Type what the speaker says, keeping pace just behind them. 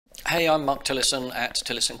Hey, I'm Mark Tillison at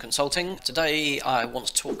Tillison Consulting. Today I want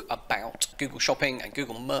to talk about Google Shopping and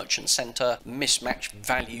Google Merchant Center mismatched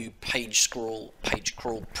value page crawl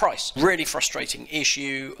price. Really frustrating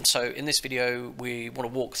issue. So in this video we want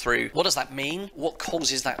to walk through what does that mean, what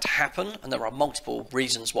causes that to happen, and there are multiple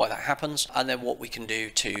reasons why that happens, and then what we can do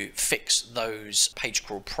to fix those page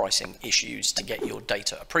crawl pricing issues to get your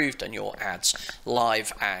data approved and your ads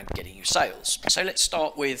live and getting you sales. So let's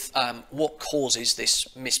start with what causes this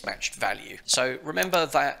mismatched value. So remember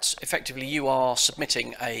that effectively you are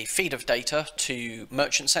submitting a feed of data to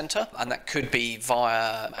Merchant Center, and that could be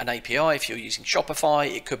via an API if you're using Shopify.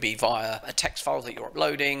 It could be via a text file that you're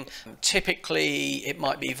uploading. Typically it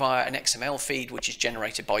might be via an XML feed which is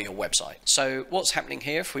generated by your website. So what's happening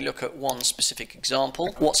here, if we look at one specific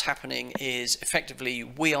example, what's happening is effectively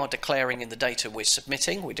we are declaring in the data we're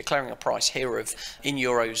submitting, we're declaring a price here of in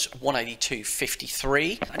euros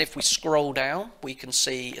 182.53, and if we scroll down we can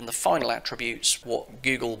see in the final attributes what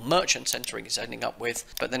Google Merchant Centering is ending up with.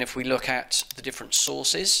 But then if we look at the different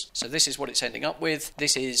sources, so this is what it's ending up with.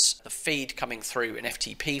 This is the feed coming through an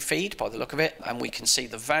FTP feed by the look of it, and we can see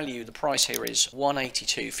the value, the price here is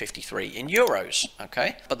 182.53 in euros,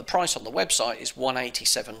 okay? But the price on the website is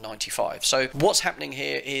 187.95. So what's happening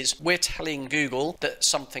here is we're telling Google that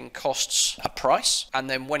something costs a price, and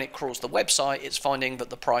then when it crawls the website, it's finding that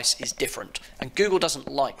the price is different. And Google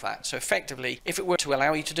doesn't like that. So effectively, if it were to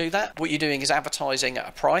allow you to do that, what you're doing is advertising at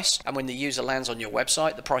a price, and when the user lands on your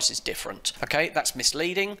website, the price is different. Okay, that's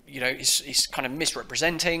misleading, you know, it's kind of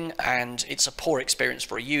misrepresenting, and it's a poor experience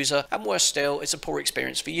for a user, and worse still, it's a poor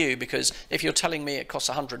experience for you, because if you're telling me it costs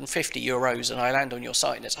 150 euros and I land on your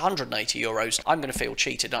site and it's 180 euros, I'm going to feel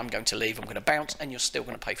cheated, I'm going to leave, I'm going to bounce, and you're still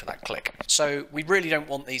going to pay for that click. So we really don't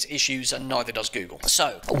want these issues, and neither does Google.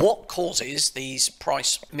 So what causes these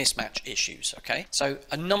price mismatch issues? Okay, so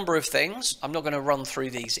a number of things. I'm not going to run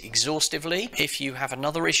through these exhaustively. If you have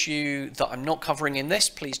another issue that I'm not covering in this,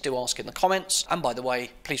 please do ask in the comments. And by the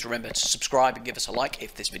way, please remember to subscribe and give us a like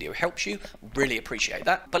if this video helps you. Really appreciate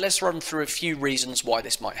that. But let's run through a few reasons why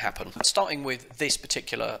this might happen, starting with this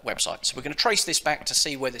particular website. So we're going to trace this back to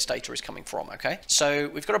see where this data is coming from, okay? So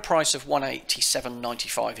we've got a price of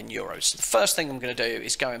 187.95 in euros. So the first thing I'm going to do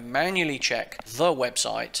is go and manually check the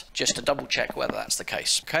website just to double check whether that's the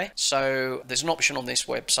case, okay? So there's an option on this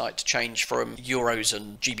website to change from euros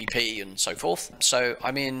and GBP and so forth. So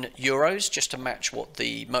I'm in euros just to match what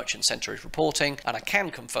the Merchant Center is reporting, and I can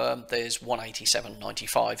confirm there's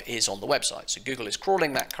 187.95 is on the website. So Google is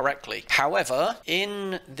crawling that correctly. However,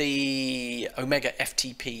 in the Omega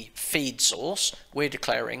FTP feed source, we're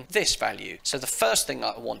declaring this value. So the first thing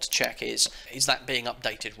I want to check is that being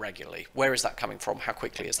updated regularly? Where is that coming from? How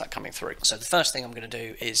quickly is that coming through? So the first thing I'm going to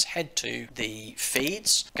do is head to the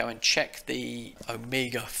feeds, go and check the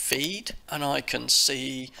Omega feed, and I can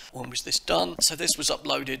see when was this done. So this was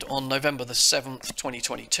uploaded on November the 7th,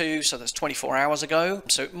 2022. So that's 24 hours ago.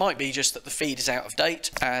 So it might be just that the feed is out of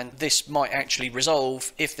date, and this might actually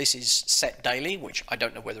resolve if this is set daily, which I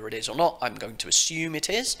don't know whether it is or not. I'm going to assume it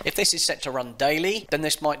is. If this is set to run daily, then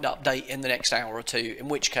this might update in the next hour or two, in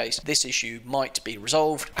which case this issue might be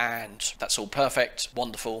resolved, and that's all perfect,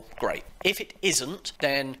 wonderful, great. If it isn't,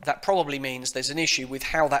 then that probably means there's an issue with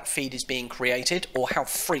how that feed is being created, or how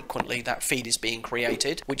frequently that feed is being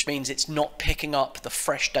created, which means it's not picking up the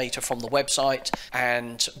fresh data from the website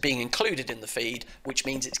and being included in the feed, which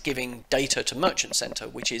means it's giving data to Merchant Center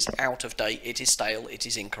which is out of date, it is stale, it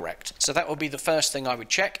is incorrect. So that would be the first thing I would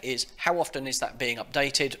check, is how often is that being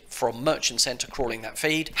updated from Merchant Center crawling that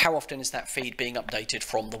feed? How often is that feed being updated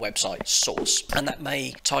from the website source? And that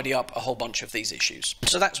may tidy up a whole bunch of these issues.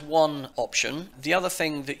 So that's one option. The other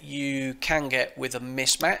thing that you can get with a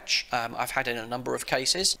mismatch, I've had in a number of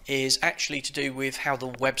cases, is actually to do with how the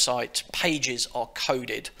website pages are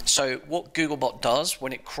coded. So what Googlebot does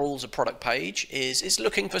when it crawls a product page is it's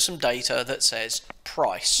looking for some data that says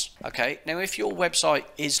price. Okay, now if your website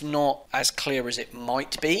is not as clear as it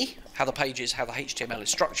might be, how the pages, how the HTML is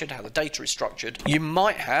structured, how the data is structured, you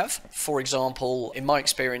might have, for example, in my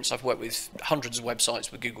experience, I've worked with hundreds of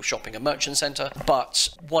websites with Google Shopping and Merchant Center, but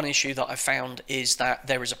one issue that I've found is that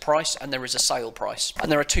there is a price and there is a sale price,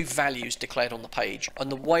 and there are two values declared on the page,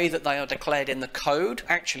 and the way that they are declared in the code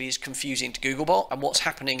actually is confusing to Googlebot. And what's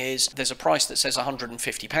happening is there's a price that says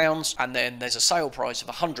 £150, and then there's a sale price of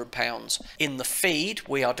 £100. In the feed,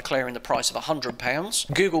 we are declaring the price of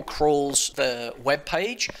 £100. Google crawls the web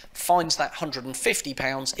page, finds that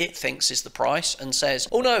 £150 it thinks is the price and says,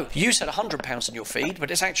 oh no, you said £100 in your feed, but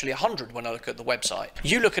it's actually 100 when I look at the website.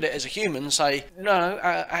 You look at it as a human and say, no,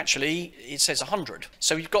 actually it says 100.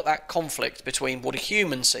 So you've got that conflict between what a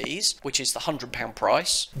human sees, which is the £100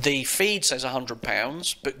 price. The feed says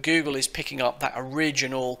 £100, but Google is picking up that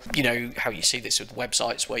original, you know how you see this with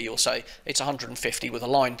websites where you'll say it's 150 with a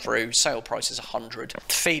line through, sale price is 100,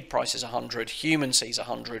 feed price is 100, human sees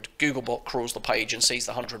 100, Googlebot crawls the page and sees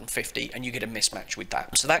the 150, and you get a mismatch with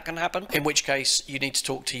that. So that can happen, in which case you need to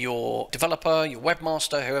talk to your developer, your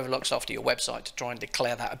webmaster, whoever looks after your website to try and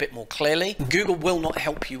declare that a bit more clearly. Google will not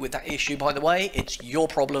help you with that issue, by the way. It's your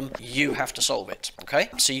problem. You have to solve it. Okay?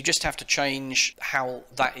 So you just have to change how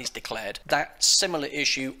that is declared. That similar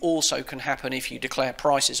issue also can happen if you declare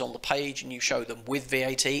prices on the page and you show them with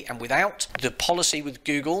VAT and without. The policy with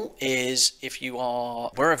Google is if you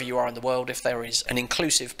are, wherever you are in the world, if there is an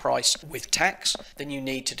inclusive price with tax, then you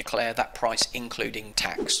need to declare that price including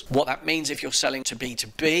tax. What that means if you're selling to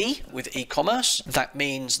B2B with e-commerce, that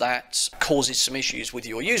means that causes some issues with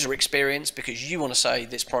your user experience because you want to say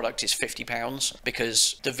this product is £50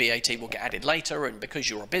 because the VAT will get added later, and because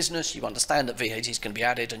you're a business you understand that VAT is going to be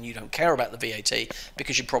added and you don't care about the VAT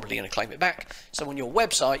because you're probably going to claim it back. So on your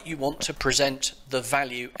website you want to present the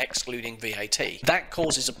value excluding VAT. That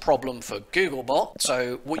causes a problem for Googlebot.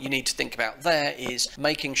 So what you need to think about there is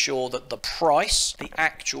making sure that the price, the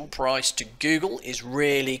actual price to Google, is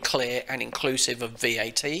really clear and inclusive of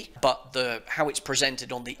VAT, but how it's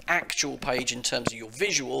presented on the actual page in terms of your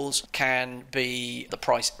visuals can be the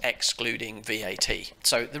price excluding VAT.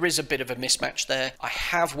 So there is a bit of a mismatch there. I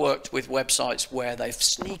have worked with websites where they've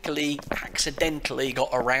sneakily, accidentally got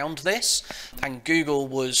around this, and Google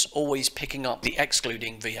was always picking up the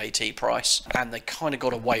excluding VAT price, and they kind of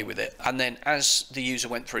got away with it. And then as the user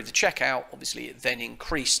went through the checkout, obviously it then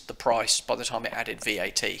increased the price by the time it added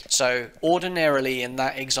VAT. So ordinarily in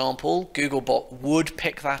that example, Googlebot would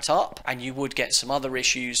pick that up, and you would get some other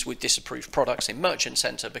issues with disapproved products in Merchant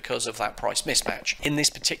Center because of that price mismatch. In this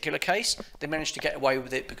particular case, they managed to get away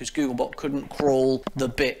with it because Googlebot couldn't crawl the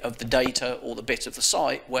bit of the data or the bit of the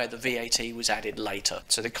site where the VAT was added later.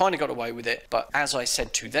 So they kind of got away with it, but as I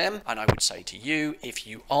said to them, and I would say to you, if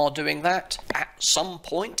you are doing that, at some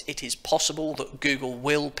point it is possible that Google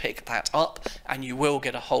will pick that up and you will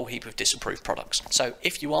get a whole heap of disapproved products. So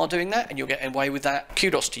if you are doing that and you're getting away with that,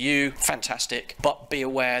 kudos to you, fantastic, but be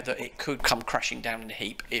aware that it could come crashing down in a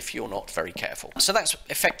heap if you're not very careful. So that's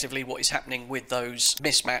effectively what is happening with those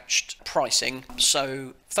mismatched pricing.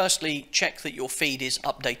 So firstly, check that your feed is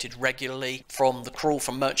updated regularly from the crawl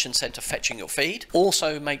from Merchant Center fetching your feed.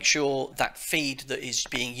 Also make sure that feed that is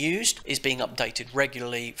being used is being updated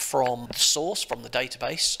regularly from the source, from the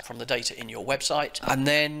database, from the data in your website. And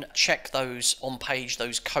then check those on page,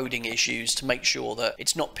 those coding issues, to make sure that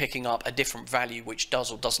it's not picking up a different value which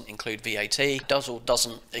does or doesn't include VAT, does or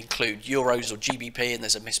doesn't include euros or GBP, and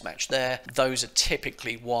there's a mismatch there. Those are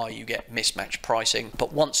typically why you get mismatched pricing.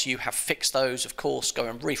 But once you have fixed those, of course, go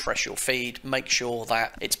and refresh your feed, make sure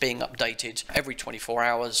that it's being updated every 24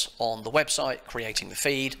 hours on the website, creating the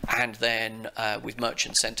feed, and then with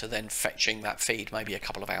Merchant Center then fetching that feed maybe a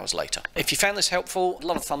couple of hours later. If you found this helpful, a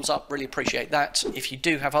lot of thumbs up, really appreciate that. If you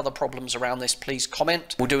do have other problems around this, please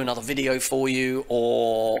comment. We'll do another video for you,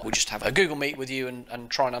 or we'll just have a Google Meet with you and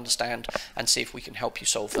try and understand and see if we can help you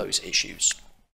solve those issues.